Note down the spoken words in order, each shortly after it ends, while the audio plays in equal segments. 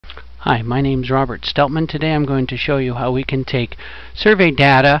Hi, my name is Robert Steltman. Today I'm going to show you how we can take survey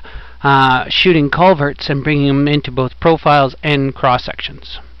data, shooting culverts, and bringing them into both profiles and cross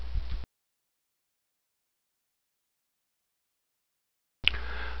sections.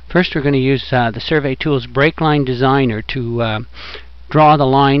 First, we're going to use the Survey Tools Break Line Designer to draw the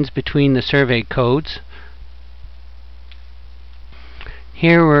lines between the survey codes.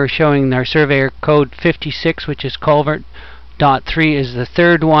 Here we're showing our surveyor code 56, which is culvert. .3 is the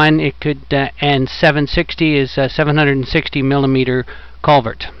third one. It could and 760 is a 760 millimeter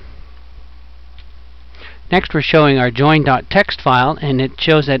culvert. Next, we're showing our join.txt file, and it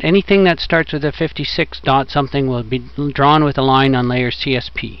shows that anything that starts with a 56 dot something will be drawn with a line on layer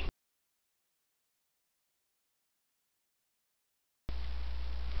CSP.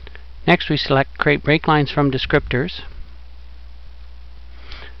 Next, we select Create Break Lines from Descriptors.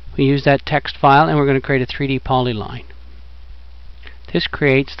 We use that text file, and we're going to create a 3D polyline. This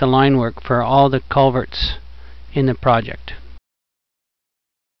creates the line work for all the culverts in the project.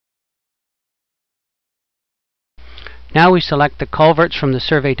 Now we select the culverts from the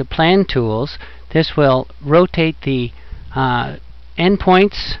Survey to Plan tools. This will rotate the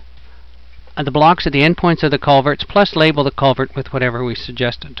endpoints, the blocks at the endpoints of the culverts, plus label the culvert with whatever we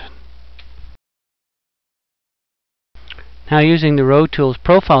suggested. Now, using the Road Tools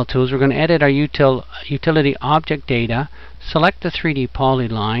Profile tools, we're going to edit our utility object data, select the 3D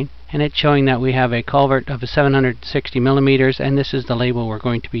polyline, and it's showing that we have a culvert of 760 millimeters, and this is the label we're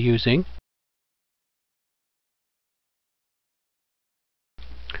going to be using.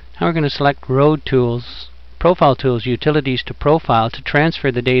 Now we're going to select Road Tools, Profile Tools, Utilities to Profile to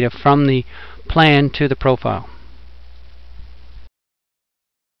transfer the data from the plan to the profile.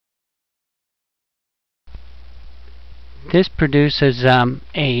 This produces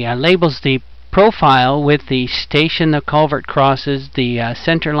labels the profile with the station the culvert crosses, the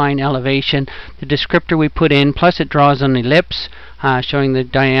center line elevation, the descriptor we put in, plus it draws an ellipse showing the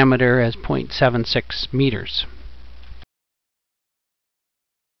diameter as 0.76 meters.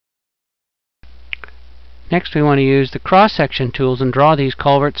 Next, we want to use the cross-section tools and draw these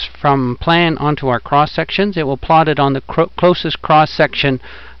culverts from plan onto our cross-sections. It will plot it on the closest cross-section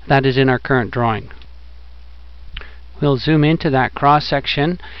that is in our current drawing. We'll zoom into that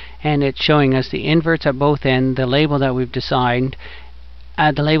cross-section, and it's showing us the inverts at both ends, the label that we've decided,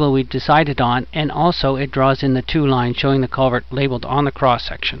 on, and also it draws in the two lines showing the culvert labeled on the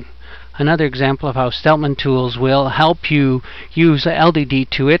cross-section. Another example of how Steltman tools will help you use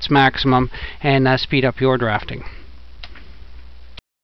LDD to its maximum and speed up your drafting.